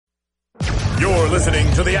You're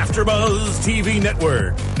listening to the AfterBuzz TV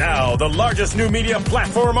Network, now the largest new media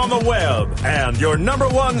platform on the web, and your number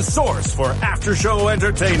one source for after-show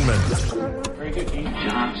entertainment. Very good, Dean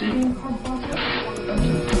Johnson.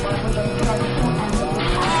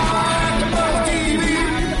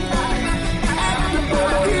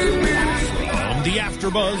 The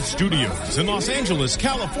AfterBuzz Studios in Los Angeles,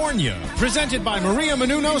 California. Presented by Maria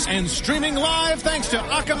Menounos and streaming live thanks to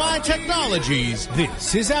Akamai Technologies.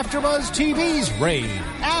 This is AfterBuzz TV's Rain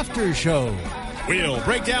After Show. We'll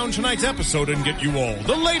break down tonight's episode and get you all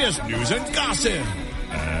the latest news and gossip.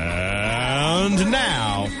 And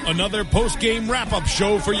now, another post-game wrap-up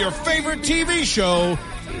show for your favorite TV show.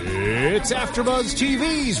 It's AfterBuzz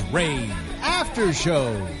TV's Rain After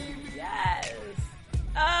Show.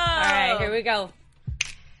 All right, here we go.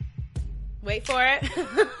 Wait for it.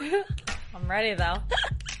 I'm ready, though.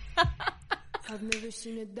 I've never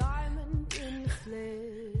seen a diamond in the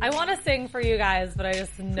flesh. I want to sing for you guys, but I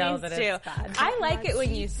just know Please that do. it's bad. I like it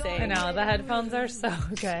when you sing. I know, the headphones are so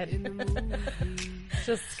good.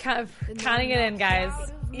 Just kind of counting it in, guys.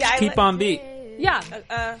 Yeah, Keep on beat. Yeah.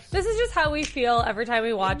 This is just how we feel every time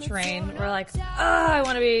we watch Rain. We're like, I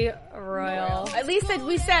want to be royal. At least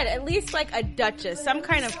we said, at least like a duchess, some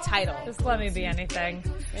kind of title. Just let me be anything.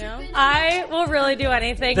 You know? I will really do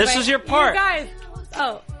anything. This but is your part. You guys.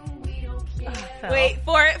 Oh. Phil. Wait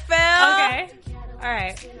for it, Phil. Okay. All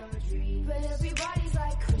right.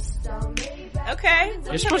 Okay.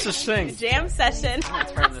 You're supposed to sing. Jam session.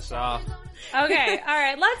 Turn this off. Okay. All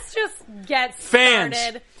right. Let's just get Fans.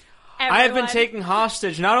 started. I have been Everyone. taken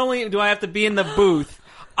hostage. Not only do I have to be in the booth,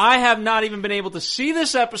 I have not even been able to see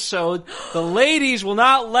this episode. The ladies will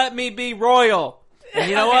not let me be royal. And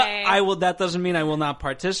you know what? Okay. I will. That doesn't mean I will not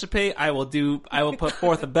participate. I will put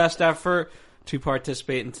forth the best effort to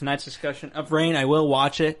participate in tonight's discussion of Rain. I will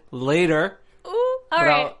watch it later. Ooh. All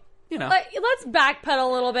right. You know. Let's backpedal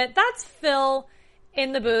a little bit. That's Phil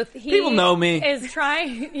in the booth. He People know me. Is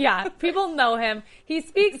trying. Yeah, people know him. He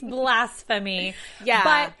speaks blasphemy. Yeah.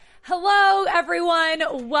 But hello,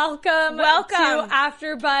 everyone. Welcome to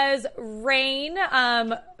AfterBuzz Rain.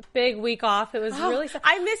 Big week off. It was really sad.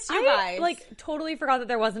 I missed you guys. I totally forgot that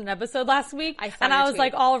there wasn't an episode last week. I saw and your I was tweet.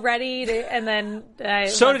 like all ready to, and then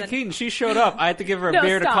So did Keaton. She showed up. I had to give her a No,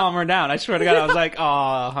 beer to stop. calm her down. I swear to God, I was like,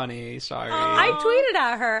 "Oh, honey, sorry." I tweeted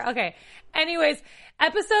at her. Okay. Anyways,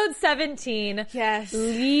 episode 17. Yes.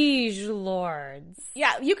 Liege Lords.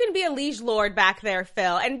 Yeah, you can be a liege lord back there,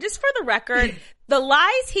 Phil. And just for the record, the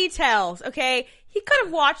lies he tells, okay, he could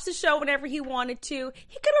have watched the show whenever he wanted to.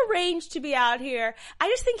 He could have arranged to be out here. I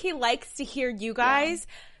just think he likes to hear you guys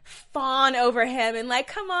fawn over him and like,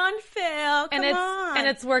 come on, Phil, come on. And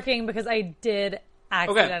it's working because I did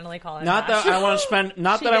accidentally call him Not back. that I want to spend.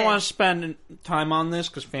 Not She that I did. want to spend time on this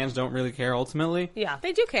because fans don't really care ultimately. Yeah.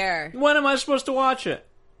 They do care. When am I supposed to watch it?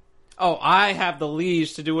 Oh, I have the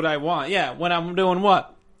leash to do what I want. Yeah, when I'm doing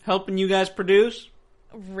what? Helping you guys produce?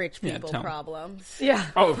 Rich people tell me. problems. Yeah.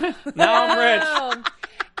 Oh, now I'm rich. Oh.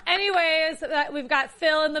 Anyways, we've got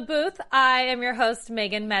Phil in the booth. I am your host,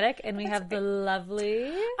 Megan Medic, and we have the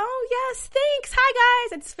lovely... Oh, yes, thanks. Hi,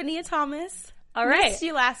 guys. It's Fania Thomas. All right. Missed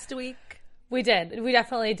you last week. We did. We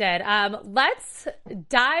definitely did. Let's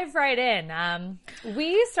dive right in.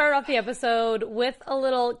 We started off the episode with a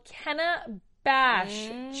little Kenna Bash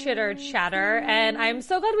chitter chatter, and I'm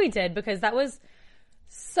so glad we did because that was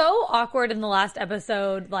so awkward in the last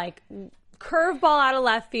episode. Like, curveball out of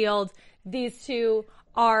left field. These two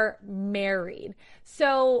are married.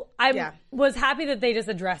 So I was happy that they just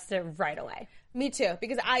addressed it right away. Me too,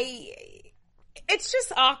 because it's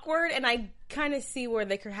just awkward, and I kind of see where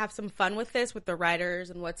they could have some fun with this, with the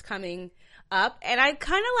writers and what's coming up. And I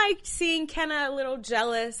kind of liked seeing Kenna a little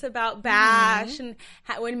jealous about Bash, and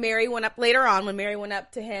when Mary went up later on, when Mary went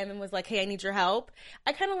up to him and was like, "Hey, I need your help."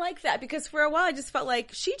 I kind of like that because for a while I just felt like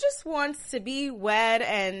she just wants to be wed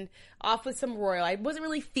and off with some royal. I wasn't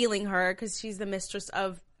really feeling her because she's the mistress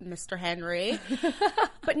of Mr. Henry.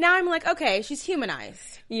 But now I'm like, okay, she's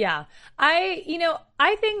humanized. Yeah. I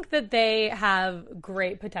think that they have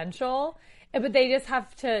great potential, but they just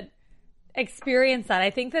have to experience that. I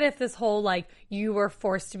think that if this whole, like, you were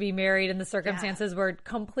forced to be married and the circumstances were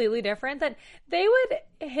completely different, that they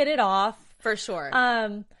would hit it off. For sure.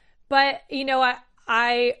 But,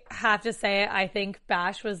 I have to say, I think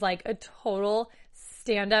Bash was like a total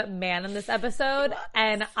stand-up man in this episode,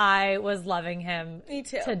 and I was loving him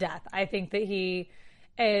to death. I think that he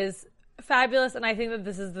is fabulous, and I think that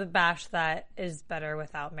this is the Bash that is better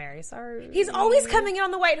without Mary. Sorry. He's always coming in on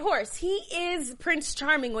the white horse. He is Prince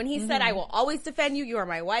Charming. When he said, "I will always defend you. You are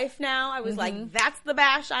my wife now," I was like, that's the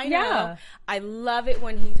Bash I know. Yeah. I love it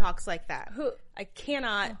when he talks like that. I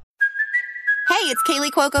cannot. Hey, it's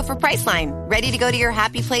Kaylee Cuoco for Priceline. Ready to go to your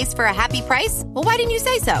happy place for a happy price? Well, why didn't you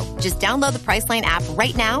say so? Just download the Priceline app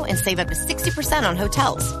right now and save up to 60% on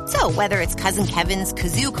hotels. So whether it's Cousin Kevin's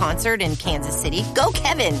Kazoo Concert in Kansas City, go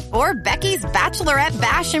Kevin, or Becky's Bachelorette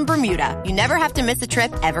Bash in Bermuda, you never have to miss a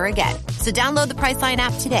trip ever again. So download the Priceline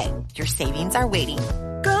app today. Your savings are waiting.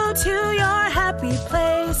 Go to your happy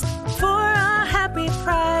place for a happy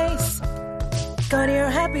price. Go to your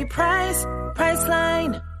happy price,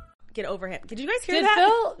 Priceline. Get over him. Did you guys hear Did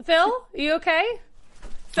that? Phil, you okay?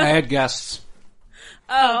 I had guests.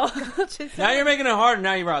 Oh. Now you're making it hard.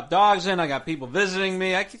 Now you brought dogs in. I got people visiting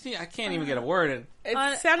me. I can't even get a word in.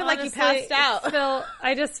 It sounded like you Honestly, passed out. Phil,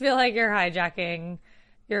 I just feel like you're hijacking.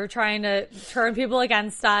 You're trying to turn people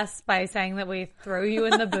against us by saying that we throw you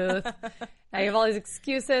in the booth. Now you have all these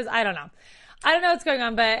excuses. I don't know what's going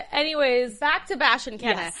on, but anyways. Back to Bash and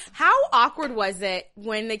Kenna. Yes. How awkward was it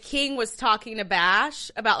when the king was talking to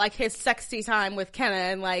Bash about like his sexy time with Kenna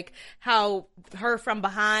and like how her from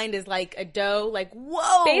behind is like a doe? Like,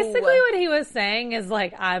 whoa. Basically what he was saying is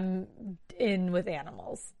like, I'm in with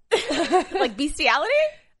animals. Like bestiality?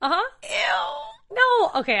 Uh-huh. Ew.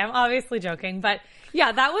 No, okay, I'm obviously joking, but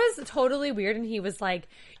yeah, that was totally weird. And he was like,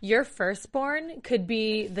 your firstborn could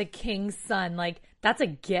be the king's son. Like, that's a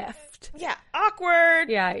gift. Yeah, awkward.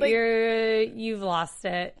 Yeah, like, you've lost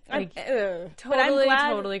it. Like, but I'm glad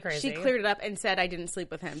totally crazy. she cleared it up and said I didn't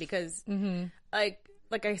sleep with him because,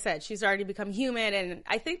 like I said, she's already become human, and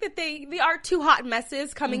I think that they are two hot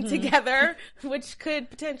messes coming together, which could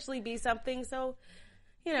potentially be something. So,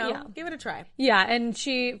 give it a try. Yeah, and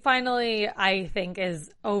she finally, I think,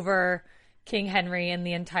 is over King Henry and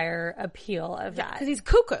the entire appeal of that. Because he's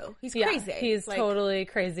cuckoo. He's crazy. He's totally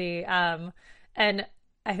crazy. And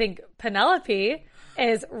I think Penelope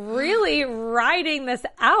is really riding this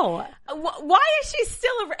out. Why is she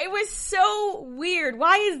still? It was so weird.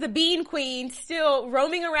 Why is the Bean Queen still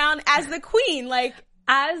roaming around as the queen? Like.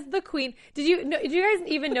 As the queen, did you guys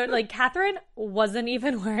even know, like, Catherine wasn't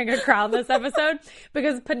even wearing a crown this episode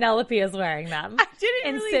because Penelope is wearing them. I didn't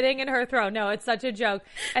and really... sitting in her throne. No, it's such a joke.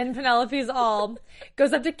 And Penelope's all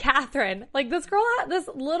goes up to Catherine. Like, this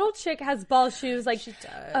little chick has ball shoes. Like, she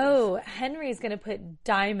does. Oh, Henry's going to put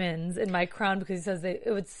diamonds in my crown because he says it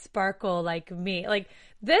would sparkle like me. Like,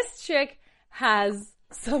 this chick has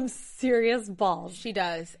some serious balls. She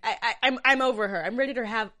does. I'm over her. I'm ready for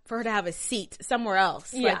her to have a seat somewhere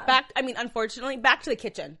else. Yeah. Like unfortunately, back to the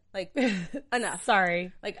kitchen. Like, enough.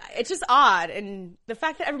 Sorry. Like, it's just odd. And the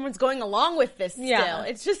fact that everyone's going along with this still,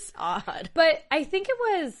 it's just odd. But I think it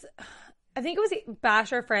was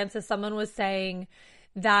Bash or Francis. Someone was saying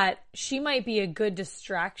that she might be a good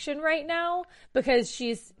distraction right now because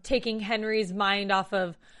she's taking Henry's mind off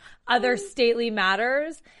of other stately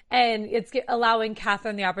matters, and it's allowing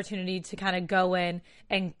Catherine the opportunity to kind of go in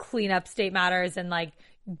and clean up state matters and like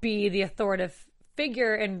be the authoritative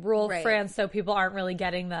figure and rule France, so people aren't really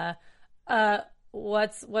getting the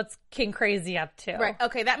what's King Crazy up to. Right.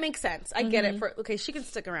 Okay, that makes sense. I get it. Okay, she can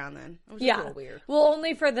stick around then. It was a little weird. Well,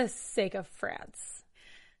 only for the sake of France.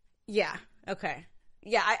 Yeah. Okay.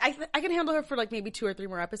 Yeah, I can handle her for like maybe 2 or 3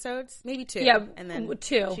 more episodes, maybe 2. Yeah, and then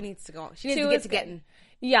 2. She needs to go. She needs to get getting.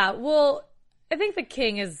 Yeah, well, I think the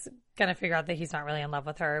king is gonna figure out that he's not really in love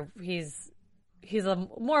with her. He's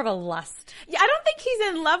more of a lust. Yeah, I don't think he's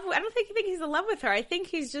in love. I don't think he's in love with her. I think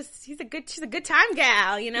she's a good time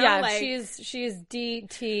gal. Yeah, like, she's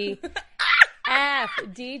DTF.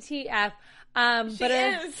 DTF. She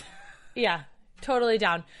is. Yeah, totally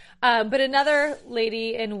down. But another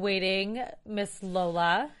lady in waiting, Miss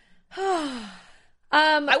Lola.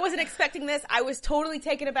 I wasn't expecting this. I was totally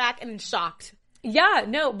taken aback and shocked. Yeah,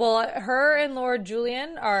 no. Well, her and Lord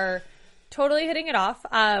Julian are totally hitting it off.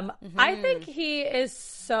 I think he is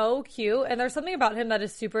so cute, and there's something about him that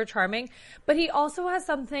is super charming. But he also has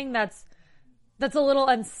something that's a little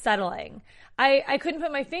unsettling. I couldn't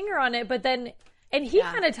put my finger on it, but then, and he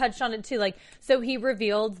kind of touched on it too. Like, so he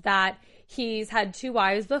revealed that he's had 2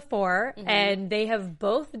 wives before, and they have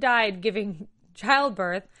both died giving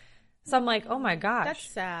childbirth. So I'm like, oh my gosh. That's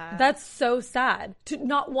sad. That's so sad.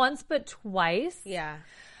 Not once, but twice. Yeah.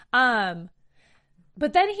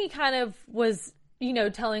 But then he kind of was,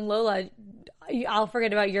 telling Lola, I'll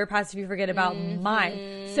forget about your past if you forget about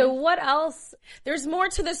mine. So what else? There's more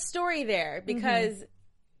to the story there because,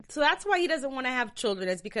 so that's why he doesn't want to have children,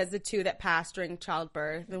 is because the 2 that passed during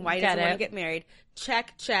childbirth and why he doesn't want to get married.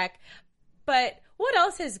 Check. But what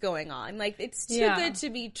else is going on? Like, it's too good to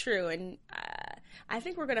be true. And I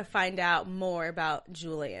think we're going to find out more about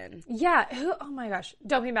Julian. Yeah. Oh my gosh.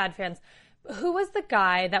 Don't be mad, fans. who was the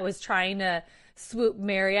guy that was trying to swoop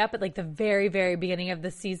Mary up at like the very, very beginning of the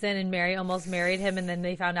season, and Mary almost married him, and then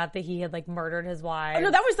they found out that he had like murdered his wife. Oh no,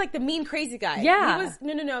 that was like the mean crazy guy. Yeah. He was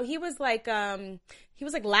no. He was like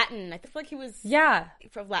Latin. I feel like he was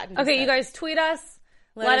from Latin. Okay, you guys tweet us.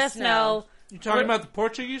 Let us know. You talking about the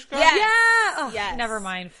Portuguese guy? Yes. Yeah. Oh, Yes. Never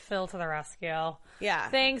mind. Phil to the rescue. Yeah.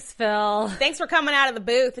 Thanks, Phil. Thanks for coming out of the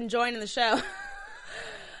booth and joining the show.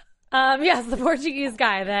 Yes, the Portuguese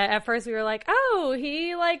guy that at first we were like, oh,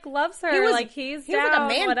 he like loves her. He was like he's he down, was like a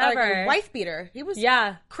man, whatever. like a wife beater. He was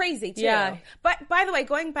crazy too. Yeah. But by the way,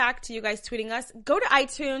 going back to you guys tweeting us, go to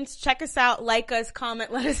iTunes, check us out, like us,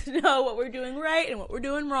 comment, let us know what we're doing right and what we're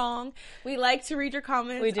doing wrong. We like to read your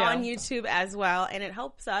comments on YouTube as well, and it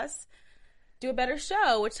helps us do a better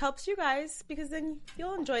show, which helps you guys because then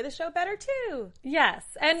you'll enjoy the show better too. Yes,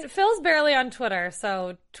 and Phil's barely on Twitter,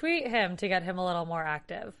 so tweet him to get him a little more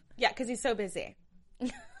active. Yeah, because he's so busy.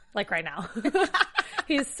 Like right now.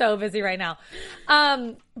 He's so busy right now.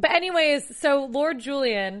 But anyways, so Lord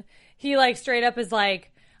Julian, he like straight up is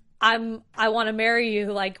like, I want to marry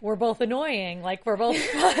you. Like, we're both annoying. Like, we're both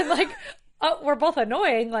fun. Like, oh, we're both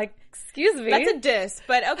annoying. Like, excuse me. That's a diss,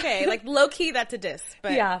 but okay. Like, low key, that's a diss.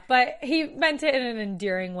 But yeah, but he meant it in an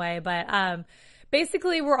endearing way. But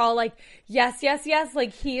basically, we're all like, yes, yes, yes.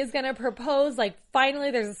 Like, he is going to propose. Like,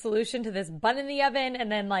 finally, there's a solution to this bun in the oven.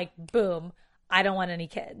 And then, like, boom, I don't want any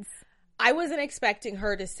kids. I wasn't expecting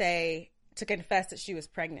her to confess that she was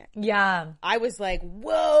pregnant. Yeah. I was like,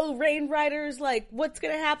 whoa, Rain Riders, like, what's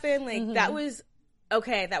going to happen? Like, that was,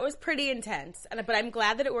 okay, that was pretty intense. But I'm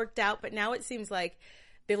glad that it worked out. But now it seems like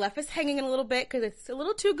they left us hanging in a little bit because it's a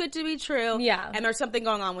little too good to be true. Yeah. And there's something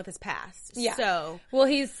going on with his past. Yeah. So. Well,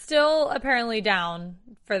 he's still apparently down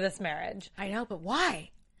for this marriage. I know, but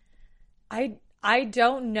why? I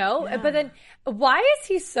don't know. Yeah. But then why is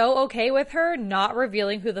he so okay with her not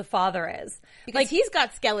revealing who the father is? Because like, he's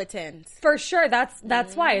got skeletons. For sure.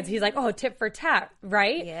 That's why. He's like, oh, tit for tat,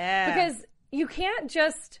 right? Yeah. Because you can't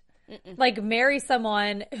just like marry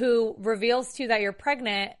someone who reveals to you that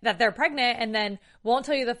they're pregnant and then won't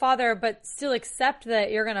tell you the father, but still accept that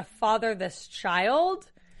you're going to father this child.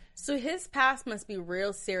 So his past must be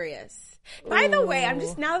real serious. By the way,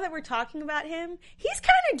 now that we're talking about him, he's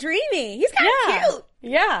kind of dreamy. He's kind of cute.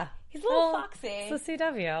 Yeah. He's a little foxy. It's the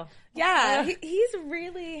CW. Yeah.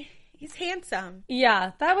 He's handsome.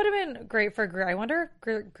 Yeah. That would have been great for Greer. I wonder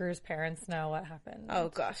if Greer's parents know what happened. Oh,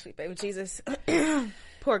 gosh, sweet baby Jesus.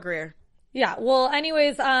 Poor Greer. Yeah. Well,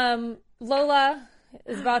 anyways, Lola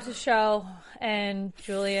is about to show, and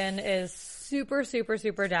Julian is super, super,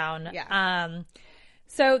 super down. Yeah.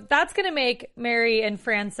 So that's going to make Mary and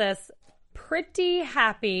Francis pretty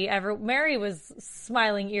happy. Mary was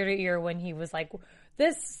smiling ear to ear when he was like,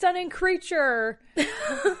 this stunning creature.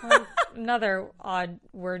 Another odd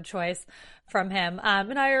word choice from him.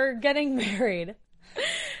 And I are getting married.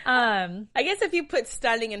 I guess if you put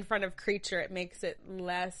stunning in front of creature, it makes it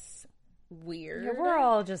less weird. Yeah, we're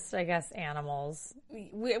all just, I guess, animals.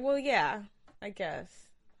 Well, yeah, I guess.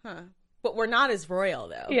 Huh. But we're not as royal,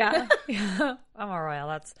 though. Yeah. I'm a royal,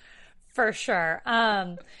 that's for sure.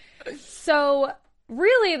 So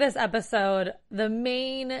really this episode, the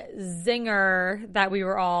main zinger that we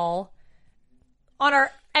were all on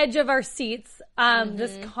our edge of our seats,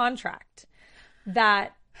 this contract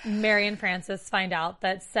that Mary and Francis find out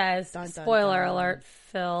that says, spoiler alert,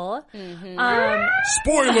 Phil.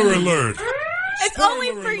 Spoiler alert! It's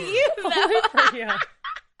only for you, though. Only for you.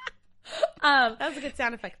 That was a good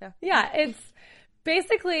sound effect, though. Yeah, it's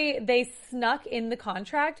basically they snuck in the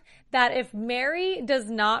contract that if Mary does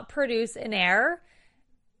not produce an heir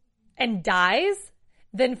and dies,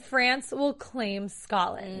 then France will claim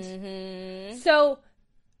Scotland. So,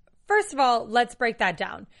 first of all, let's break that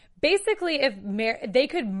down. Basically, if they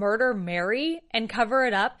could murder Mary and cover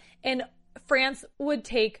it up, and France would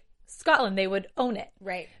take Scotland, they would own it.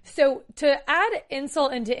 Right. So to add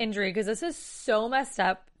insult into injury, because this is so messed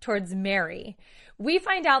up towards Mary, we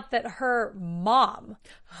find out that her mom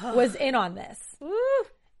was in on this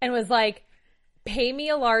and was like, pay me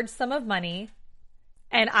a large sum of money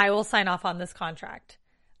and I will sign off on this contract.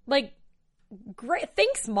 Like, great.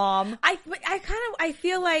 Thanks, Mom. I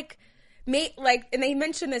feel like, and they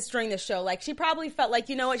mentioned this during the show, like she probably felt like,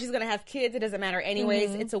 you know what, she's going to have kids. It doesn't matter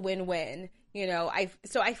anyways. It's a win-win. You know, I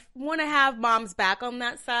want to have Mom's back on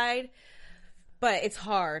that side, but it's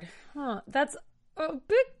hard. That's a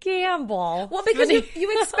big gamble. Well, because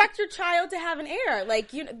you expect your child to have an heir.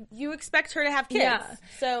 Like, you expect her to have kids. Yeah.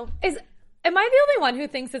 So am I the only one who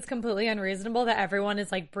thinks it's completely unreasonable that everyone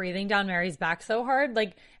is like breathing down Mary's back so hard?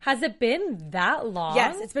 Like, has it been that long?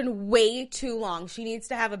 Yes, it's been way too long. She needs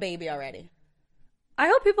to have a baby already. I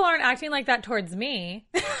hope people aren't acting like that towards me.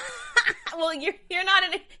 Well, you're not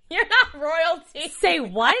royalty. Say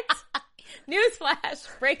what? Newsflash!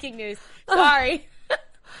 Breaking news. Sorry.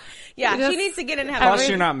 Yeah, Just- she needs to get in and have. Plus,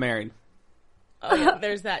 you're not married. Oh, yeah,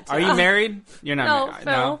 there's that too. Are you married? You're not No, married.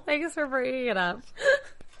 Phil. Thanks for bringing it up.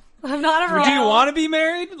 I'm not a royal. Do you want to be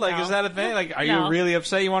married? Like, No. is that a thing? Like, are No. you really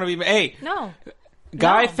upset you want to be Hey, No.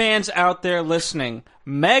 guy No. fans out there listening,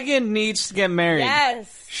 Megan needs to get married.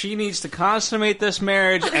 Yes. She needs to consummate this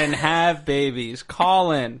marriage and have babies.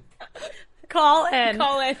 Call in. Call in.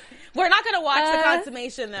 Call in. We're not going to watch the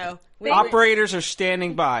consummation, though. Operators are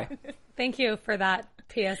standing by. Thank you for that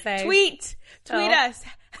PSA. Tweet Oh. us.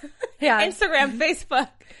 Yeah. Instagram, Facebook.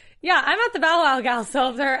 Yeah, I'm at the Bow Wow Gal, so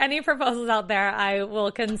if there are any proposals out there, I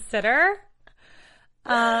will consider.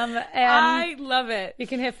 And I love it. you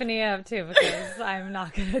can hit Fania up too, because I'm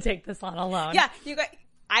not going to take this on alone. Yeah, you guys.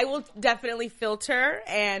 I will definitely filter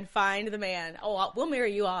and find the man. Oh, we'll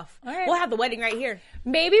marry you off. All right. We'll have the wedding right here.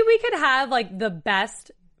 Maybe we could have like the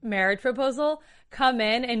best marriage proposal come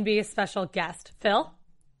in and be a special guest. Phil?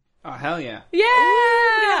 Oh, hell yeah.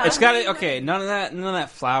 Yeah! It's got to, okay, none of that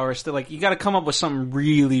flower stuff. Like, you got to come up with something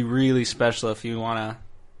really, really special if you want to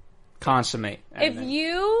consummate. If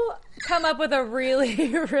you come up with a really,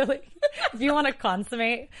 really, if you want to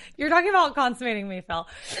consummate, you're talking about consummating me, Phil.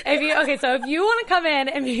 So if you want to come in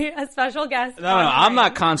and be a special guest. No, I'm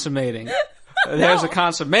not consummating. There's a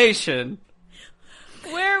consummation.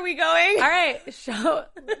 Where are we going? All right,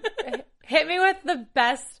 hit me with the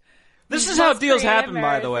best. This is how deals creative happen, by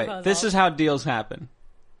marriage the way. proposal. This is how deals happen.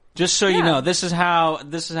 Just so you know, this is how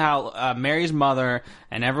Mary's mother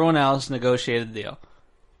and everyone else negotiated the deal.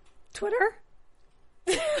 Twitter?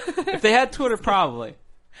 If they had Twitter, probably.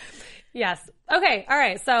 Yes. Okay. All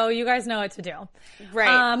right. So you guys know what to do.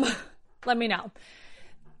 Right. Let me know.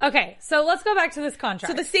 Okay. So let's go back to this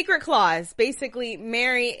contract. So the secret clause, basically,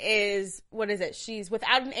 Mary is, what is it? She's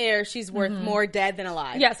without an heir. She's worth more dead than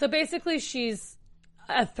alive. Yeah, so basically she's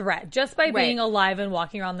a threat. Just by being alive and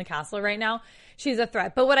walking around the castle right now, she's a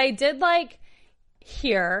threat. But what I did like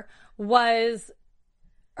here was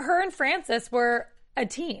her and Francis were a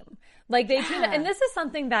team. Like they teamed up. And this is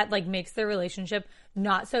something that like makes their relationship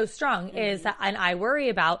not so strong is that, and I worry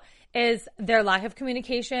about is their lack of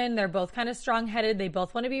communication. They're both kind of strong-headed. They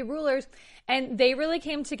both want to be rulers. And they really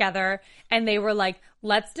came together and they were like,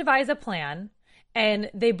 let's devise a plan. And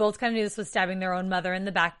they both kind of knew this was stabbing their own mother in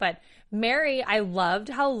the back. But Mary, I loved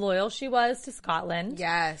how loyal she was to Scotland.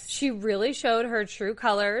 Yes. She really showed her true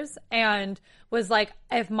colors and was like,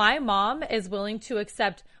 if my mom is willing to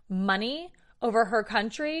accept money over her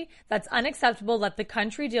country, that's unacceptable. Let the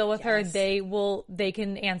country deal with her. They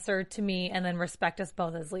can answer to me and then respect us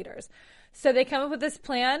both as leaders. So they come up with this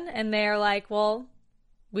plan and they're like, well,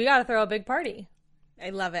 we got to throw a big party. I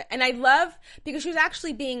love it. And I love, because she was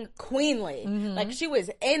actually being queenly. Like, she was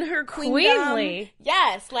in her queendom. Queenly?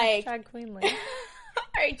 Yes, like. Hashtag queenly. All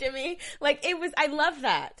right, Jimmy. Like, it was, I love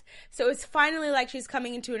that. So it's finally like she's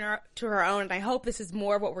coming into to her own, and I hope this is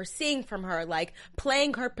more of what we're seeing from her, like,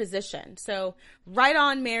 playing her position. So, right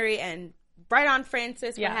on Mary and right on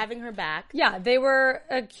Francis for having her back. Yeah, they were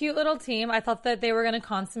a cute little team. I thought that they were going to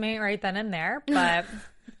consummate right then and there, but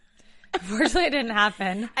unfortunately it didn't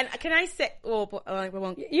happen. And can I say, well, we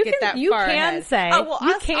won't You get can- that you far can ahead. say. Oh, well,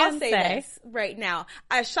 You I'll can say say. this right now.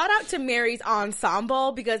 A shout out to Mary's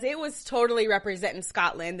ensemble, because it was totally representing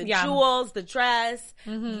Scotland. The jewels, the dress.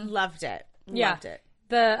 Loved it. Loved it.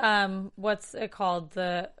 The, what's it called?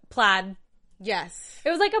 The plaid. Yes. It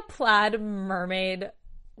was like a plaid mermaid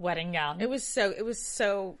wedding gown. It was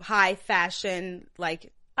so high fashion.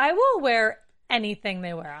 Like, I will wear anything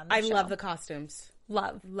they wear on the I show. love the costumes.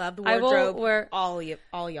 Love The I will wardrobe. wear- all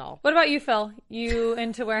y'all. What about you, Phil? You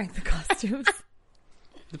into wearing the costumes?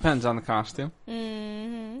 Depends on the costume.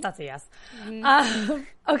 That's a yes.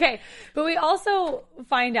 Okay, but we also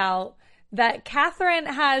find out that Catherine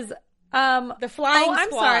has The flying I'm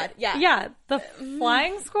squad. sorry. Yeah. The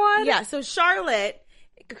flying squad. Yeah. So Charlotte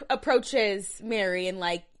approaches Mary and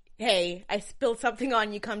like, hey, I spilled something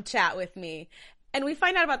on you. Come chat with me. And we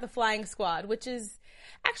find out about the flying squad, which is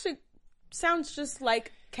actually sounds just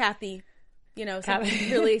like Kathy. You know,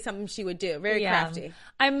 really something she would do. Very crafty.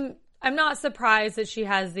 I'm not surprised that she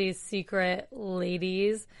has these secret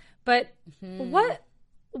ladies, but what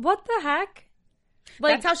the heck?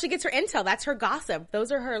 Like, That's how she gets her intel. That's her gossip.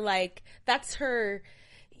 Those are her, like, that's her,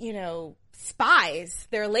 you know, spies.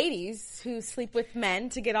 They're ladies who sleep with men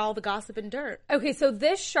to get all the gossip and dirt. okay, so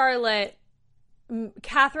this Charlotte,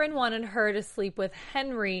 Catherine wanted her to sleep with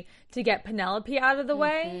Henry to get Penelope out of the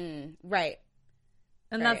way, Right.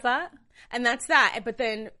 and right. that's that. And that's that. But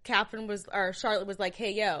then Charlotte was like,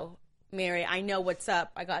 hey, yo, Mary, I know what's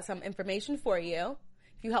up. I got some information for you.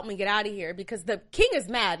 If you help me get out of here, because the king is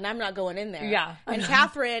mad and I'm not going in there. Yeah. And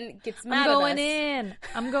Catherine gets mad I'm at going us. in.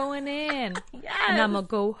 I'm going in. Yes. And I'm going to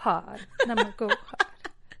go hard. And I'm going to go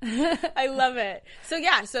hard. I love it. So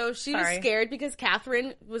yeah, so she was Sorry. scared because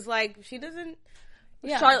Catherine was like, she doesn't.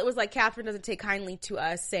 Yeah. Charlotte was like, Catherine doesn't take kindly to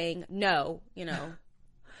us saying no.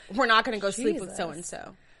 We're not going to go sleep with Jesus. so and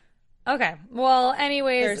so. Okay. Well,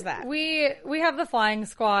 anyways, There's that. we have the flying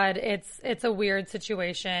squad. It's a weird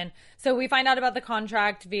situation. So we find out about the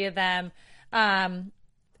contract via them. And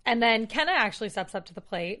then Kenna actually steps up to the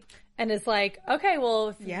plate and is like, okay, well,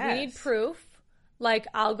 if we need proof, like,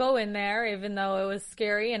 I'll go in there, even though it was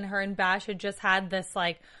scary. And her and Bash had just had this,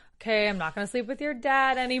 like, okay, I'm not going to sleep with your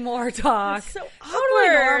dad anymore talk. That's so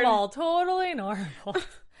Totally awkward. normal. Totally normal.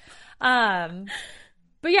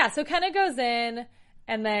 But yeah, so Kenna goes in,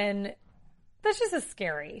 and then that's just as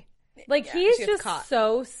scary. Like, he's she gets just caught.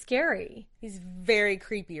 so scary. He's very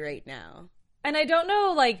creepy right now. And I don't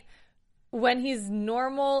know, like, when he's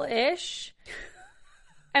normal-ish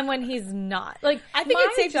and when he's not. Like, I think my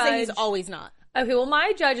it's safe to say he's judge- always not. Okay, well,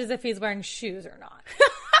 my judge is if he's wearing shoes or not.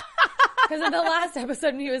 Because in the last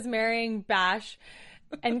episode, when he was marrying Bash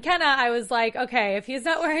and Kenna, I was like, okay, if he's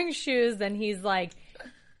not wearing shoes, then he's, like,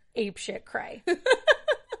 apeshit cray.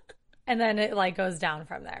 And then it, like, goes down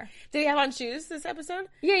from there. Did he have on shoes this episode?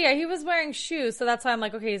 Yeah, he was wearing shoes, so that's why I'm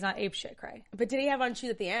like, okay, he's not apeshit cray. But did he have on shoes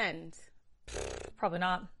at the end? Probably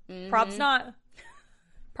not. Mm-hmm. Props not.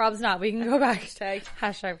 Props not. We can go back. Hashtag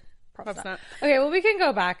props Props not. not. Okay, well, we can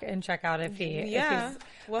go back and check out if he Yeah. if he's,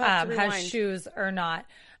 We'll have to has rewind. shoes or not.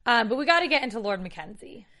 But we got to get into Lord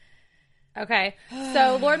Mackenzie. Okay,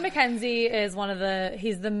 so Lord Mackenzie is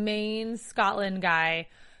he's the main Scotland guy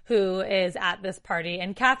who is at this party,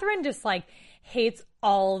 and Catherine just like hates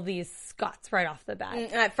all these Scots right off the bat.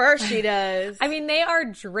 At first she does. I mean, they are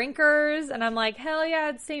drinkers, and I'm like, hell yeah,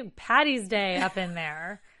 it's St. Patty's Day up in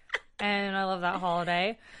there. And I love that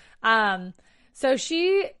holiday. So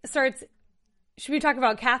she starts, should we talk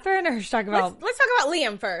about Catherine or should we talk about... Let's talk about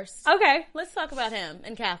Liam first. Okay. Let's talk about him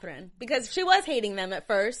and Catherine, because she was hating them at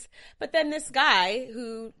first, but then this guy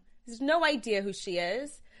who has no idea who she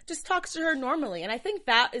is just talks to her normally, and I think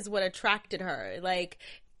that is what attracted her. Like,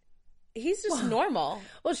 he's just normal.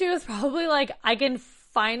 Well, she was probably like, I can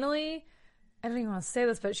finally... I don't even want to say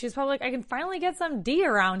this, but she's probably like, I can finally get some D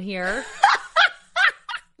around here.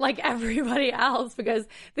 Like everybody else, because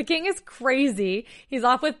the king is crazy. He's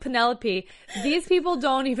off with Penelope. These people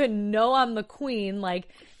don't even know I'm the queen. Like,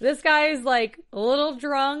 this guy is like a little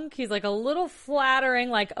drunk. He's like a little flattering,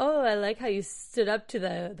 like, oh, I like how you stood up to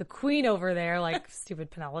the queen over there, like stupid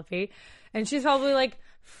Penelope. And she's probably like,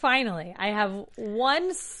 finally, I have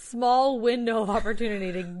one small window of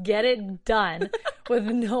opportunity to get it done with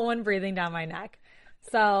no one breathing down my neck.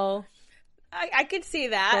 So I could see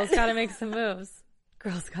that. girls gotta make some moves.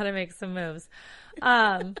 Girls gotta make some moves.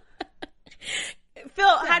 Phil,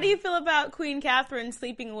 how do you feel about Queen Catherine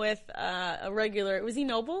sleeping with a regular? Was he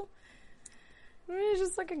noble? He's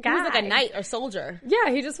just like a guy. He was like a knight or soldier. Yeah,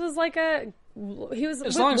 he just was like he was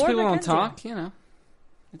As with long as Lord people don't Mackenzie. talk,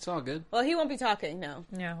 it's all good. Well, he won't be talking. No,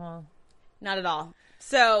 Yeah, well, not at all.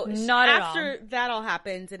 So Not at after that all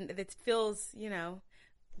happens, and it feels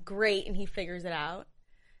great, and he figures it out.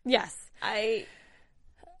 yes.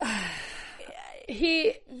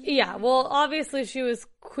 Well, obviously she was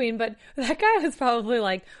queen, but that guy was probably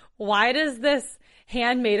like, why does this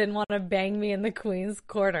handmaiden want to bang me in the queen's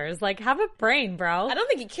quarters? Like, have a brain, bro. I don't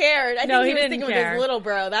think he cared. I No, think he he was didn't thinking care. with his little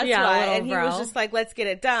bro. That's Yeah, why. little And he bro. was just like, let's get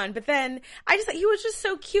it done. But then he was just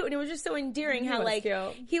so cute, and it was just so endearing how was like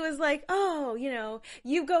cute. he was like, oh,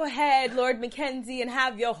 you go ahead, Lord Mackenzie, and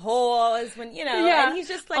have your whores when Yeah. and he's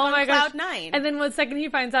just like Oh on my cloud gosh. nine. And then one second he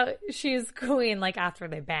finds out she's queen, like after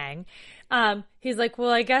they bang, he's like,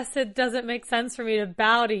 well, I guess it doesn't make sense for me to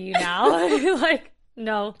bow to you now. Like,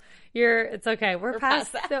 no, it's okay. We're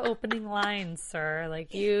past past the opening lines, sir.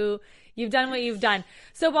 Like you've done what you've done.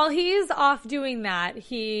 So while he's off doing that,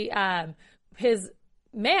 his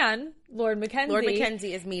man, Lord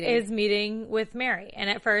Mackenzie is meeting. is meeting with Mary. And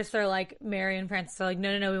at first they're like, Mary and Francis are like,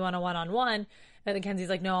 no, we want a one-on-one. And Mackenzie's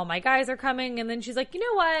like, no, all my guys are coming. And then she's like, you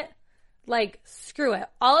know what? Like, screw it.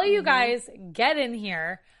 All of you guys get in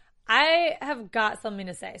here. I have got something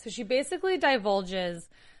to say. So she basically divulges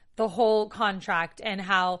the whole contract and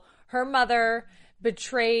how her mother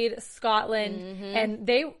betrayed Scotland. And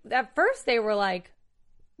at first they were like,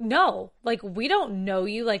 no, like, we don't know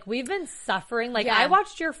you. Like, we've been suffering. Like, Yeah. I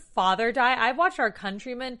watched your father die. I've watched our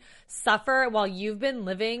countrymen suffer while you've been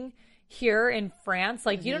living here in France.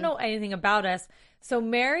 Like, you don't know anything about us. So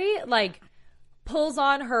Mary, like, pulls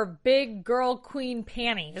on her big girl queen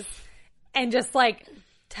panties and just like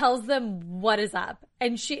tells them what is up.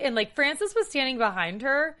 And like Frances was standing behind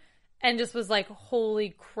her and just was like,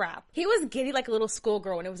 holy crap. He was giddy like a little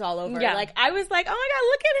schoolgirl when it was all over. Yeah. Like, I was like, oh my God,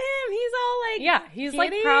 look at him. He's all like, yeah, he's giddy.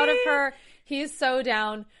 like proud of her. He's so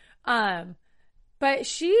down. But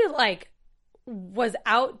she like was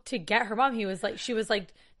out to get her mom. She was like,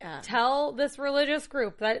 tell this religious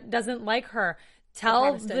group that doesn't like her.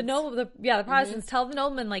 Tell the Protestants, tell the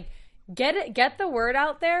noblemen, like, get the word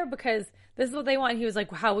out there because this is what they want. He was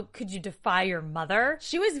like, how could you defy your mother?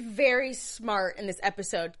 She was very smart in this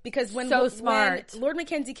episode because when Lord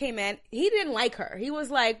Mackenzie came in, he didn't like her. He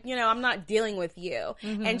was like, I'm not dealing with you.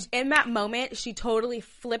 Mm-hmm. And in that moment, she totally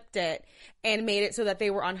flipped it and made it so that they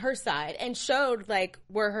were on her side and showed like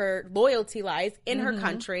where her loyalty lies in her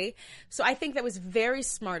country. So I think that was very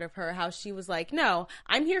smart of her, how she was like, no,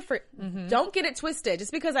 I'm here for, don't get it twisted.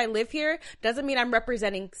 Just because I live here doesn't mean I'm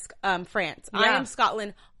representing France. Yeah. I am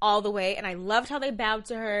Scotland all the way. And I loved how they bowed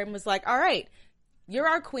to her and was like, all right, you're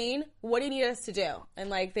our queen. What do you need us to do? And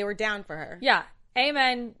like, they were down for her. Yeah.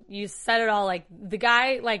 Amen. You said it all. Like the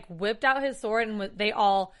guy like whipped out his sword and they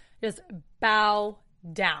all just bow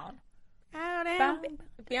down. Bow down,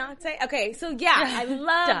 Beyonce. Okay, so yeah, I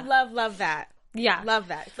love that. Yeah. Love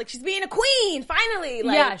that. It's like she's being a queen, finally.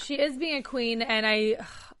 Like, yeah, she is being a queen, and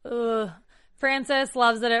Frances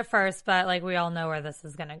loves it at first, but like we all know where this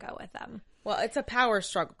is going to go with them. Well, it's a power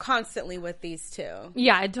struggle constantly with these two.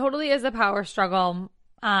 Yeah, it totally is a power struggle.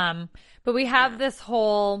 But we have this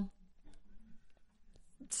whole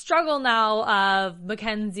struggle now of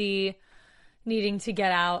Mackenzie needing to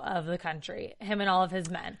get out of the country, him and all of his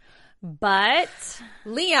men. But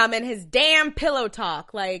Liam and his damn pillow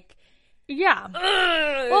talk, like, yeah.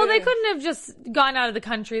 Well, they couldn't have just gone out of the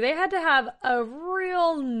country. They had to have a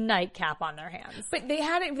real nightcap on their hands. But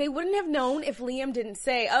they wouldn't have known if Liam didn't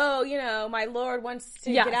say, oh, my lord wants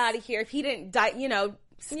to get out of here. If he didn't die,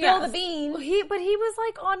 spill the bean. But he was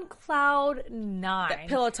like on cloud 9. That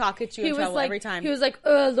pillow talk gets you in trouble every time. He was like,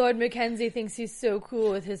 oh, Lord Mackenzie thinks he's so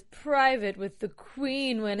cool with his private with the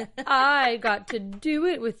queen when I got to do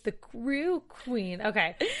it with the real queen.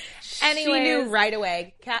 Okay. Anyway, she knew right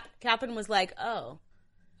away. Catherine was like, oh.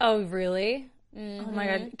 Oh, really? Mm-hmm. Oh my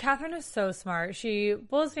God. Catherine is so smart. She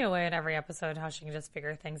blows me away in every episode how she can just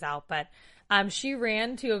figure things out. But she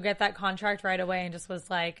ran to go get that contract right away and just was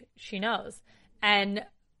like, she knows. And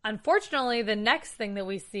unfortunately, the next thing that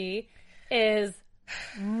we see is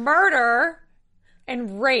murder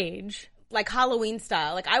and rage, like Halloween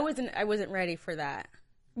style. Like I wasn't ready for that.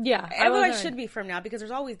 Yeah, everyone should be from now because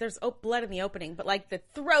there's blood in the opening, but like the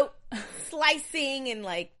throat slicing and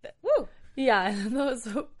like woo. Yeah, those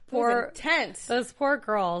poor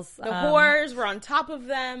girls. The whores were on top of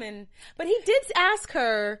them, but he did ask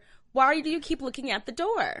her, "Why do you keep looking at the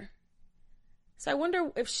door?" So I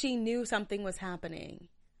wonder if she knew something was happening.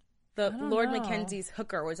 Lord Mackenzie's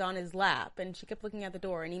hooker was on his lap, and she kept looking at the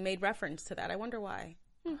door, and he made reference to that. I wonder why.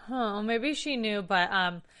 Maybe she knew, but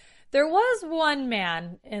there was one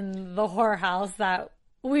man in the whorehouse that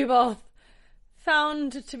we both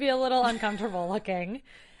found to be a little uncomfortable looking.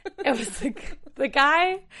 It was the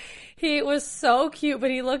guy. He was so cute, but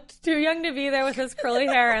he looked too young to be there with his curly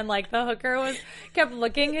hair, and like the hooker kept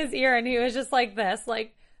licking his ear, and he was just like this,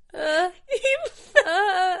 like. And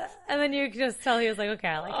then you could just tell he was like, okay,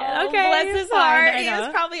 I like it. Okay, bless his heart. It was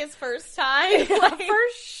probably his first time. For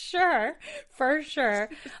sure.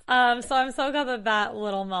 So I'm so glad that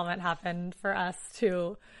little moment happened for us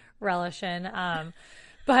to relish in.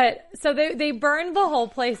 But so they burned the whole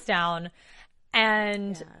place down,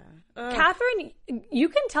 and Catherine, you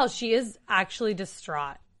can tell she is actually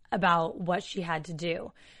distraught about what she had to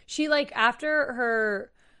do. She like after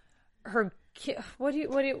her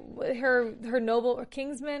noble or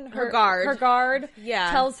kingsman, her guard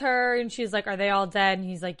tells her, and she's like, are they all dead? And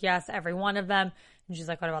he's like, yes, every one of them. And she's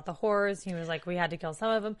like, what about the whores? He was like, we had to kill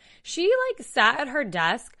some of them. She like sat at her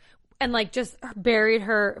desk and like just buried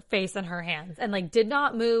her face in her hands and like did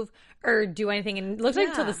not move or do anything, and it looked like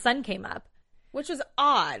until the sun came up, which was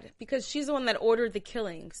odd because she's the one that ordered the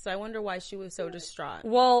killing. So I wonder why she was so distraught.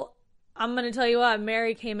 Well, I'm going to tell you what,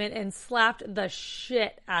 Mary came in and slapped the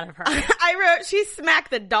shit out of her. I wrote, she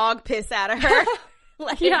smacked the dog piss out of her.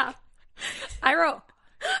 Yeah. I wrote,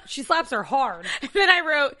 she slaps her hard. And then I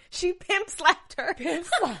wrote, she pimp slapped her.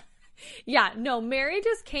 Yeah, no, Mary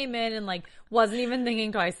just came in and like wasn't even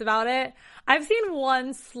thinking twice about it. I've seen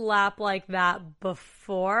one slap like that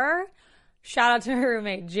before. Shout out to her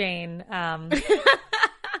roommate, Jane.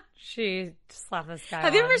 She slapped this guy.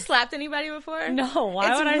 Have you ever slapped anybody before? No, why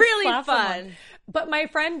it's would I really slap fun. Someone? But my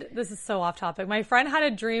friend, this is so off topic. My friend had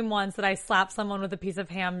a dream once that I slapped someone with a piece of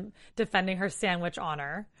ham defending her sandwich on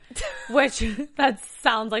her, which that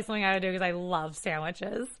sounds like something I would do because I love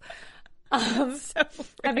sandwiches.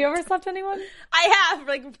 Have you ever slapped anyone? I have,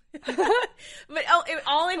 like, but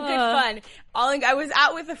all in good fun. I was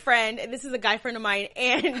out with a friend, and this is a guy friend of mine,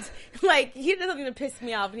 and like he did something to piss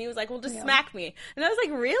me off, and he was like, "Well, just smack me," and I was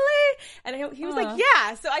like, "Really?" And he was like,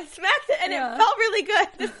 "Yeah." So I smacked it, and it felt really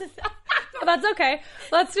good. Well, that's okay.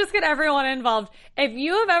 Let's just get everyone involved. If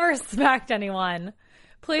you have ever smacked anyone,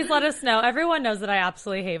 please let us know. Everyone knows that I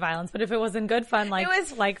absolutely hate violence, but if it was in good fun, like it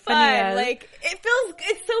was like fun. Phineas, Like it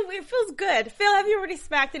feels good. Phil, have you already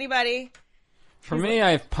smacked anybody? For me,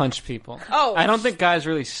 I've punched people. Oh. I don't think guys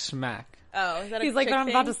really smack. Oh, is that a he's like, chick but I'm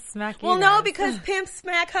thing? about to smack you. Well, no, guys." because pimps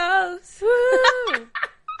smack hoes. Woo!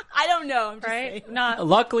 I don't know. I'm just Right? saying. Not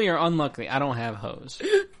Luckily or unluckily, I don't have hoes.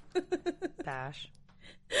 bash.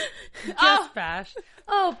 Just bash.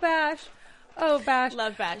 Oh, bash. Oh, bash.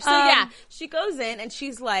 Love Bash. So yeah, she goes in and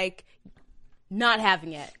she's like not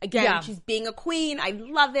having it. Again, Yeah. she's being a queen. I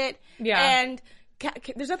love it. Yeah. And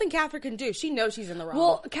there's nothing Catherine can do. She knows she's in the wrong.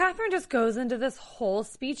 Well, Catherine just goes into this whole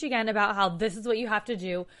speech again about how this is what you have to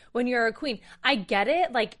do when you're a queen. I get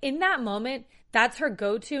it. Like, in that moment, that's her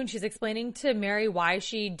go-to, and she's explaining to Mary why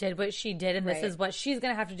she did what she did, and this Right. is what she's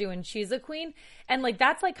going to have to do when she's a queen. And, like,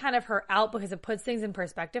 that's, like, kind of her out because it puts things in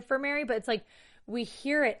perspective for Mary, but it's like, we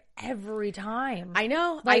hear it every time. I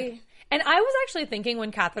know. And I was actually thinking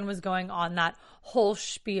when Catherine was going on that whole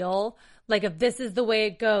spiel, like if this is the way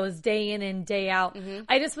it goes day in and day out,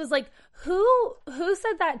 I just was like, who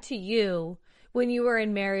said that to you when you were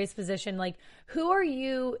in Mary's position? Like, who are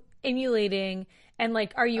you emulating? And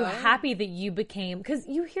like, are you happy that you became, because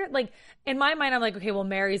you hear, like, in my mind, I'm like, okay, well,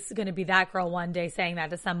 Mary's going to be that girl one day saying that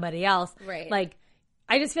to somebody else. Right. Like,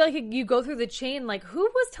 I just feel like you go through the chain, like, who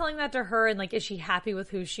was telling that to her, and like, is she happy with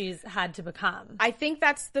who she's had to become? I think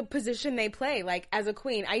that's the position they play. Like, as a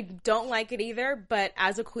queen, I don't like it either, but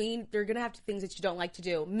as a queen, you're going to have things that you don't like to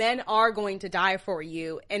do. Men are going to die for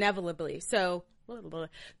you, inevitably. So,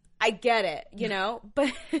 I get it, you know?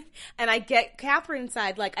 But, and I get Catherine's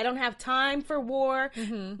side. Like, I don't have time for war.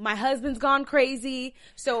 My husband's gone crazy.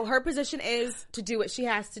 So her position is to do what she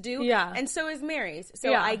has to do. Yeah. And so is Mary's.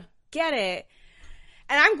 So Yeah. I get it.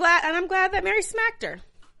 And I'm glad that Mary smacked her.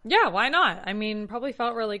 Yeah, why not? I mean, probably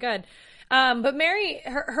felt really good. But Mary,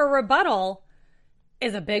 her rebuttal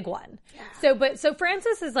is a big one. Yeah. So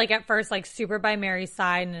Frances is like at first like super by Mary's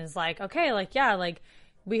side and is like, okay, like, yeah, like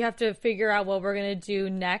we have to figure out what we're going to do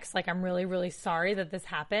next. Like, I'm really, really sorry that this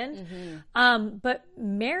happened. But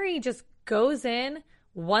Mary just goes in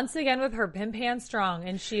once again with her pimp hand strong.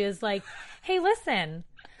 And she is like, hey, listen,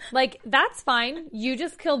 like, that's fine. You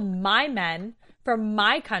just killed my men from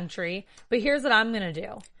my country, but here's what I'm going to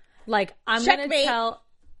do. Like, I'm going to Checkmate. tell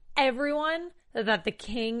everyone that the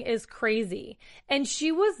king is crazy. And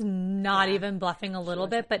she was not even bluffing a little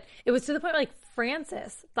bit, but it was to the point where, like,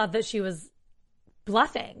 Frances thought that she was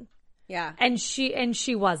bluffing. Yeah. And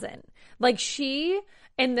she wasn't. Like, she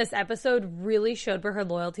in this episode really showed where her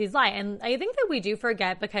loyalties lie. And I think that we do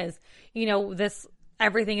forget because, you know,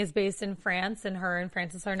 everything is based in France, and her and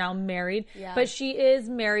Frances are now married. Yeah. But she is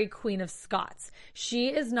Mary, Queen of Scots. She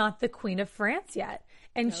is not the Queen of France yet.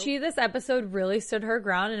 And this episode really stood her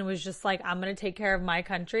ground and was just like, I'm going to take care of my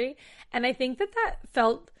country. And I think that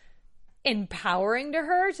felt empowering to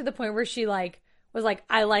her to the point where she like was like,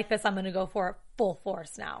 I like this. I'm going to go for it full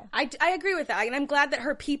force now. I agree with that. And I'm glad that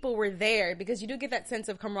her people were there because you do get that sense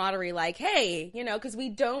of camaraderie, like, hey, you know, because we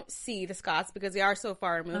don't see the Scots because they are so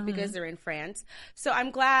far removed because they're in France. So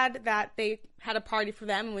I'm glad that they had a party for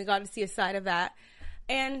them and we got to see a side of that.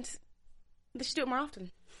 And they should do it more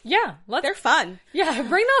often. Yeah. They're fun. Yeah.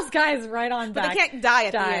 Bring those guys right on But back. they can't die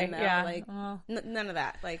at the end, though. Yeah. Like, none of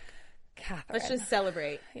that. Like, Catherine. let's just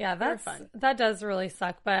celebrate. Yeah, They're fun. that does really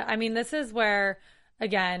suck. But I mean, this is where,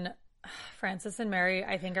 again, Frances and Mary,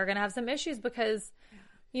 I think, are going to have some issues because,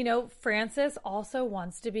 you know, Frances also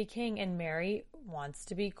wants to be king and Mary wants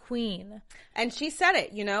to be queen. And she said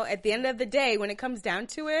it, you know, at the end of the day, when it comes down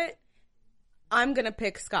to it, I'm going to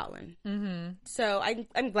pick Scotland. Mm-hmm. So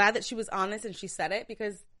I'm glad that she was honest and she said it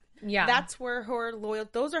because that's where her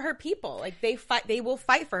those are her people. Like, they will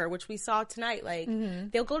fight for her, which we saw tonight. Like,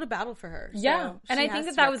 they'll go to battle for her. Yeah. So And she I has think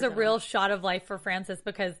to that was a represent real her. shot of life for Francis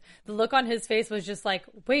because the look on his face was just like,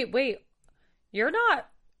 wait, you're not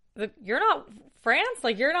France?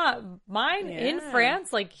 Like, you're not mine in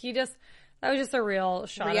France? Like, that was just a real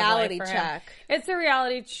shot Reality of life for check. him. It's a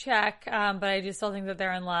reality check, but I do still think that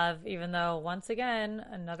they're in love, even though, once again,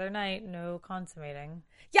 another night, no consummating.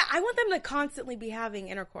 Yeah, I want them to constantly be having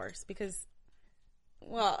intercourse because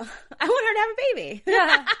Well, I want her to have a baby.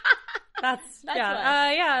 Yeah. That's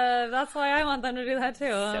why. that's why I want them to do that too.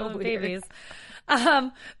 I want weird. babies.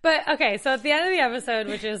 But okay, so at the end of the episode,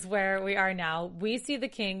 which is where we are now, we see the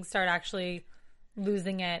king start actually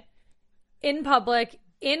losing it in public,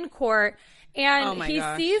 in court, and Oh my he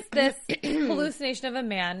gosh. sees this hallucination of a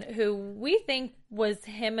man who we think was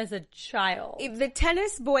him as a child. The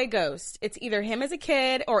tennis boy ghost. It's either him as a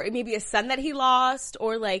kid, or maybe a son that he lost,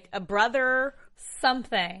 or like a brother.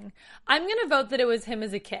 Something. I'm gonna vote that it was him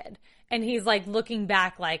as a kid, and he's like looking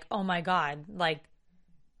back, like, oh my god, like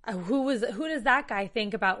who does that guy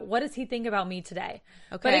think about? What does he think about me today?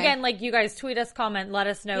 Okay. But again, like, you guys tweet us, comment, let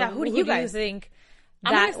us know. Yeah, who do you guys think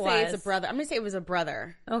I'm that gonna say was? it's a brother. I'm gonna say it was a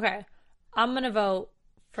brother. Okay, I'm gonna vote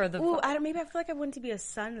for the. Ooh, maybe I feel like I want it to be a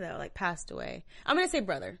son though, like passed away. I'm gonna say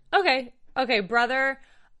brother. Okay, brother.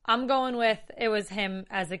 I'm going with it was him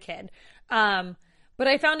as a kid. But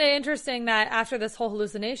I found it interesting that after this whole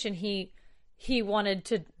hallucination, he wanted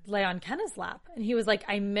to lay on Kenna's lap, and he was like,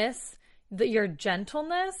 "I miss your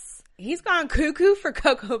gentleness." He's gone cuckoo for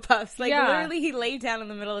Cocoa Puffs. Like Yeah. literally, he laid down in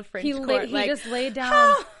the middle of French He court. he like, just laid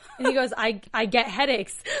down, and he goes, "I get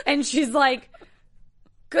headaches," and she's like,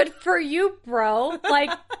 "Good for you, bro! Like,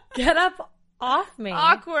 get up off me."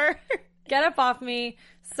 awkward. Get up off me.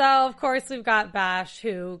 So, of course, we've got Bash,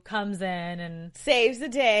 who comes in and Saves the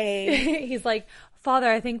day. he's like, "Father,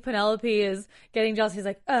 I think Penelope is getting jealous." He's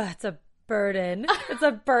like, "Ugh, it's a burden. It's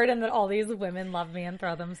a burden that all these women love me and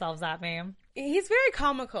throw themselves at me." He's very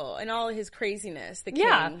comical in all his craziness. The king.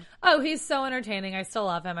 Yeah. Oh, he's so entertaining. I still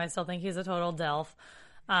love him. I still think he's a total DILF.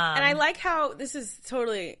 And I like how this is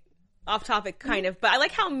totally off topic, kind of, but I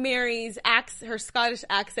like how Mary's her Scottish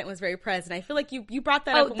accent was very present. I feel like you brought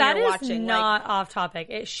that up when that we were is watching. not off topic.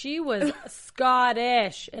 She was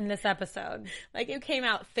Scottish in this episode. Like it came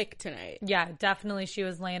out thick tonight. Yeah, definitely she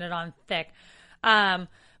was laying it on thick.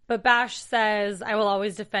 But Bash says, "I will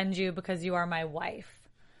always defend you because you are my wife."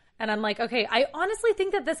 And I'm like, okay, I honestly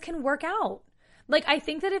think that this can work out. Like, I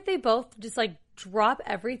think that if they both just like drop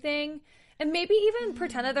everything and maybe even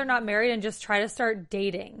pretend that they're not married and just try to start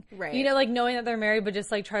dating. Right. You know, like knowing that they're married, but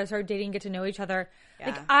just like try to start dating, get to know each other.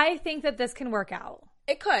 Like, I think that this can work out.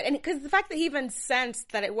 It could. And because the fact that he even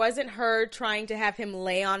sensed that it wasn't her trying to have him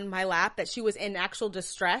lay on my lap, that she was in actual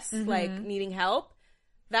distress, like needing help,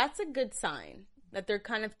 that's a good sign. That they're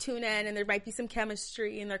kind of tuned in and there might be some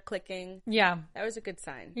chemistry and they're clicking. Yeah. That was a good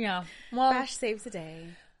sign. Yeah. Well, Bash saves the day.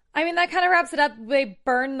 I mean, that kind of wraps it up. They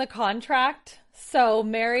burn the contract. So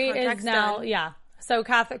Mary Contract's is now, done. yeah. So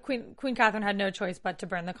Queen Catherine had no choice but to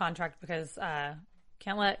burn the contract because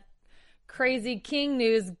can't let crazy king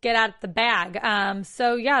news get out the bag.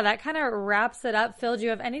 So yeah, that kind of wraps it up. Phil, do you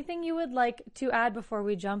have anything you would like to add before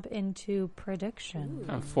we jump into predictions?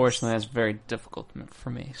 Unfortunately, that's very difficult for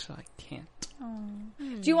me, so I can't.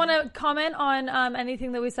 Do you want to comment on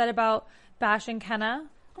anything that we said about Bash and Kenna?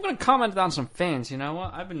 I'm going to comment on some fans. You know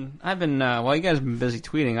what? I've been while you guys have been busy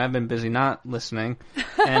tweeting, I've been busy not listening.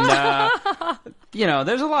 And you know,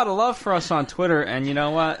 there's a lot of love for us on Twitter. And you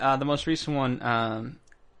know what? The most recent one, I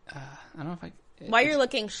don't know if I. While you're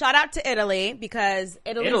looking, shout out to Italy because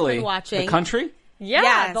Italy's been watching. The country. Yeah,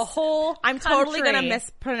 Yes. the whole I'm totally country. going to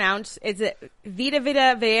mispronounce. Is it Vita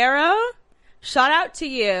Vero? Shout out to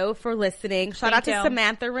you for listening. Shout out to you.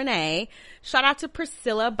 Samantha Renee. Shout out to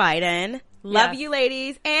Priscilla Biden. Love Yes. you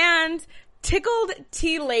ladies. And Tickled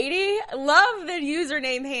Tea Lady. Love the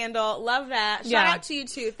username handle. Love that. Shout Yeah. out to you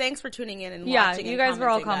too. Thanks for tuning in and Yeah, watching. you and guys were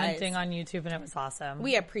all commenting, commenting on YouTube, and it was awesome.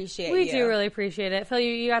 We appreciate you. We do really appreciate it. Phil,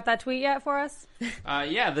 you got that tweet yet for us?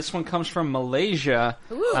 Yeah, this one comes from Malaysia.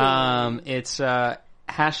 Ooh. It's at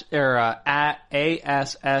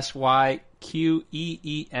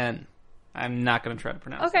ASSYQEEN. I'm not going to try to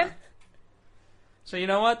pronounce Okay. that. So you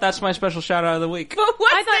know what? That's my special shout out of the week. What's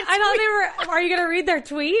I thought they were. Are you going to read their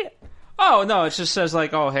tweet? Oh, no, it just says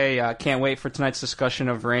like, oh, hey, can't wait for tonight's discussion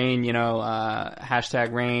of Rain, you know,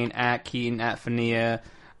 hashtag Rain, at Keaton, at Fania,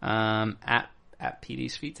 at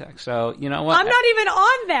PD's VTech. So, you know what? I'm not even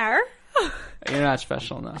on there. You're not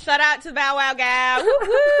special enough. Shout out to Bow Wow Gal. Woo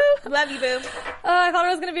woo. Love you, boo. I thought it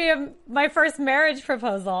was going to be my first marriage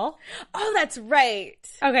proposal. Oh, that's right.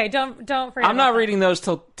 Okay, don't forget. I'm not about reading those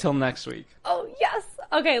till next week. that. Oh yes.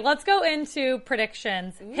 Okay, let's go into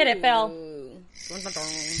predictions. Hit it, Phil.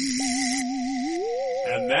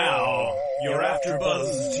 And now, your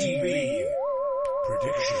AfterBuzz TV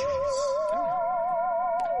predictions.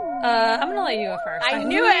 I'm going to let you go first. I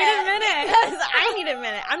knew Wait it. a minute. Because I need a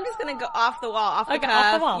minute. I'm just gonna go off the wall, off the Okay, cuff.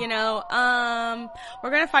 off the wall. You know,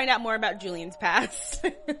 we're gonna find out more about Julian's past,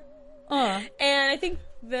 and I think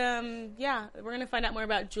we're gonna find out more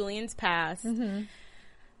about Julian's past.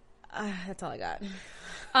 That's all I got.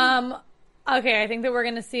 Okay, I think that we're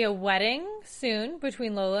going to see a wedding soon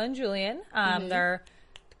between Lola and Julian. Their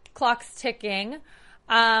clock's ticking.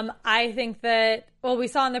 I think that, well, we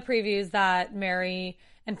saw in the previews that Mary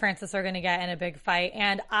and Francis are going to get in a big fight.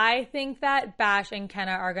 And I think that Bash and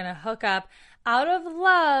Kenna are going to hook up out of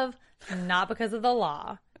love, not because of the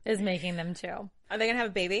law is making them two. Are they going to have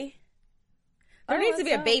a baby? There needs to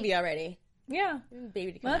be a baby already. Yeah.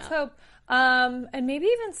 Baby to come Let's out. hope. And maybe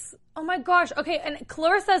even, oh my gosh. Okay, and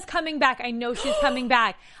Clarissa's coming back. I know she's coming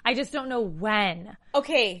back. I just don't know when.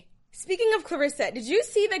 Okay, speaking of Clarissa, did you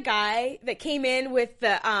see the guy that came in with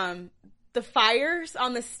the fires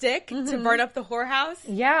on the stick to burn up the whorehouse?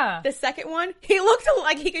 Yeah. The second one? He looked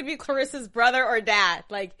like he could be Clarissa's brother or dad.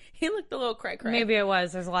 Like, he looked a little cray-cray. Maybe it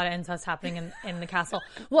was. There's a lot of incest happening in the castle.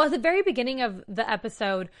 Well, at the very beginning of the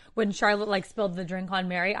episode, when Charlotte, like, spilled the drink on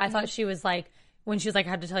Mary, I thought she was, like, when she was like,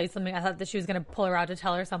 I had to tell you something, I thought that she was going to pull her out to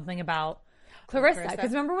tell her something about Clarissa.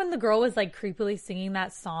 Because remember when the girl was, like, creepily singing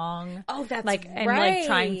that song? Oh, that's like, right. And, like,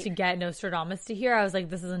 trying to get Nostradamus to hear? I was like,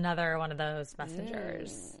 this is another one of those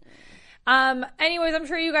messengers. Anyways, I'm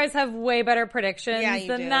sure you guys have way better predictions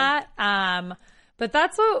than that. But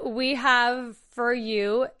that's what we have for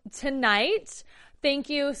you tonight.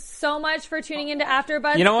 Thank you so much for tuning into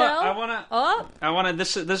AfterBuzz. You know what? Phil. I wanna.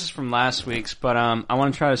 This is from last week's, but I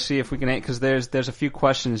want to try to see if we can, because there's a few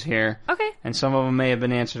questions here. Okay. And some of them may have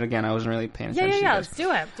been answered again. I wasn't really paying attention. Yeah. to Let's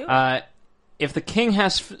do it. If the king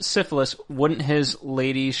has syphilis, wouldn't his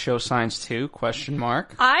ladies show signs too? Question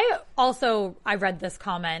mark. I read this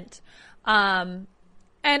comment, and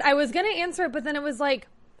I was gonna answer it, but then it was like,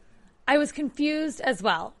 I was confused as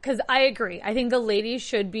well, because I agree. I think the ladies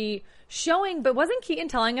should be showing, but wasn't Keaton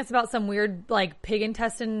telling us about some weird, like, pig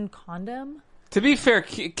intestine condom? To be fair,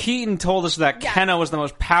 Keaton told us that Kenna was the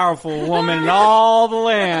most powerful woman in all the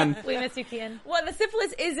land. We miss you, Keaton. Well, the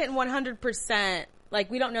syphilis isn't 100%.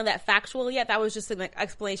 Like, we don't know that factual yet. That was just an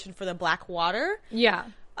explanation for the black water. Yeah.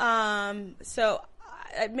 So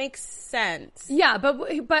it makes sense. Yeah,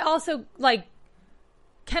 but also, like,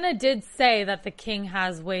 Kenna did say that the king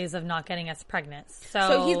has ways of not getting us pregnant.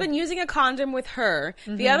 So he's been using a condom with her.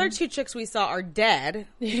 Mm-hmm. The other two chicks we saw are dead.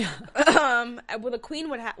 Yeah. Well, the queen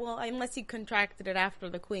would have... Well, unless he contracted it after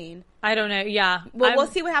the queen. I don't know. Yeah. Well, we'll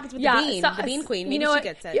see what happens with the bean. The bean queen. Maybe she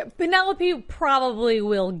gets it. Yeah, Penelope probably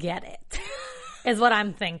will get it, is what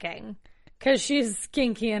I'm thinking. Because she's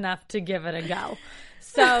kinky enough to give it a go.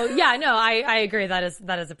 So, yeah, no, I agree. That is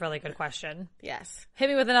a really good question. Yes. Hit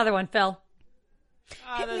me with another one, Phil.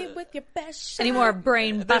 Hit me with your best shot. Any more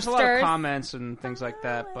brain busters? There's a lot of comments and things like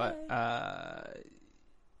that, but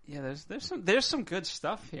yeah, there's some good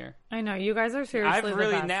stuff here. I know you guys are seriously.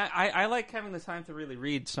 I like having the time to really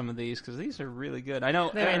read some of these, because these are really good. I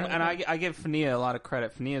know, and I give Fania a lot of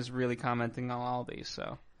credit. Fania's really commenting on all these,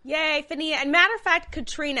 so. Yay, Fania. And matter of fact,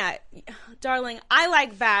 Katrina, darling, I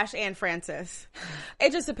like Bash and Francis.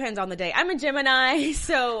 It just depends on the day. I'm a Gemini,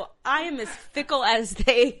 so I am as fickle as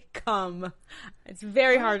they come. It's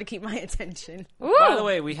very hard to keep my attention. Ooh. By the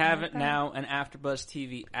way, we have now an AfterBuzz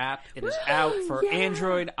TV app. It is out for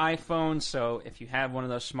Android, iPhone, so if you have one of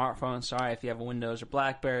those smartphones, sorry if you have a Windows or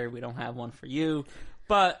BlackBerry, we don't have one for you.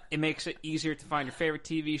 But it makes it easier to find your favorite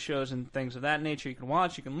TV shows and things of that nature. You can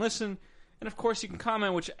watch, you can listen. And, of course, you can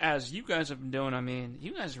comment, which, as you guys have been doing, I mean,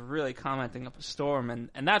 you guys are really commenting up a storm.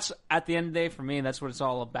 And that's, at the end of the day, for me, that's what it's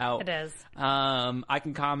all about. It is. I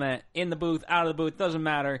can comment in the booth, out of the booth, doesn't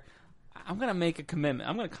matter. I'm going to make a commitment.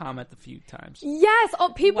 I'm going to comment a few times. Yes. Oh,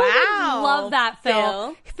 people would love that,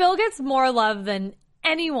 Phil. Phil gets more love than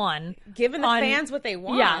anyone. Giving the fans what they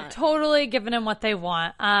want. Yeah, totally giving them what they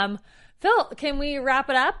want. Phil, can we wrap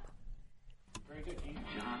it up?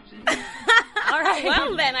 All right.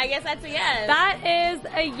 Well, then, I guess that's a yes. That is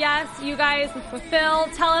a yes, you guys. Phil,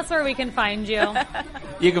 tell us where we can find you.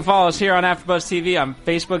 You can follow us here on AfterBuzz TV on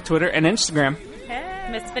Facebook, Twitter, and Instagram. Hey.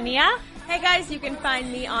 Miss Fania? Hey, guys, you can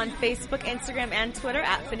find me on Facebook, Instagram, and Twitter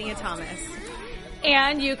at Fania Thomas.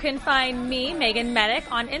 And you can find me, Megan Medic,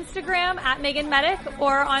 on Instagram at Megan Medic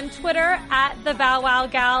or on Twitter at the Bow Wow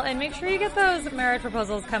Gal. And make sure you get those marriage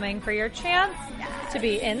proposals coming for your chance to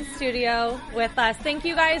be in studio with us. Thank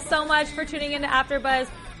you guys so much for tuning in to AfterBuzz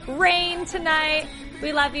Rain tonight.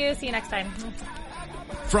 We love you. See you next time.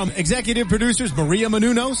 From executive producers Maria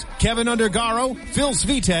Menounos, Kevin Undergaro, Phil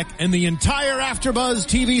Svitek, and the entire AfterBuzz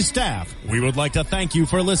TV staff, we would like to thank you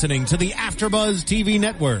for listening to the AfterBuzz TV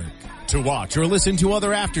network. To watch or listen to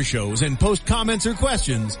other after shows and post comments or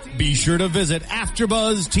questions, be sure to visit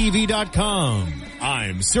AfterBuzzTV.com.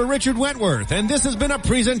 I'm Sir Richard Wentworth, and this has been a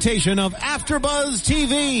presentation of AfterBuzz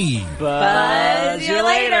TV. Buzz you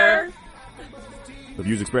later. The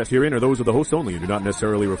views expressed herein are those of the hosts only and do not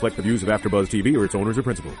necessarily reflect the views of AfterBuzz TV or its owners or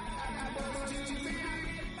principals.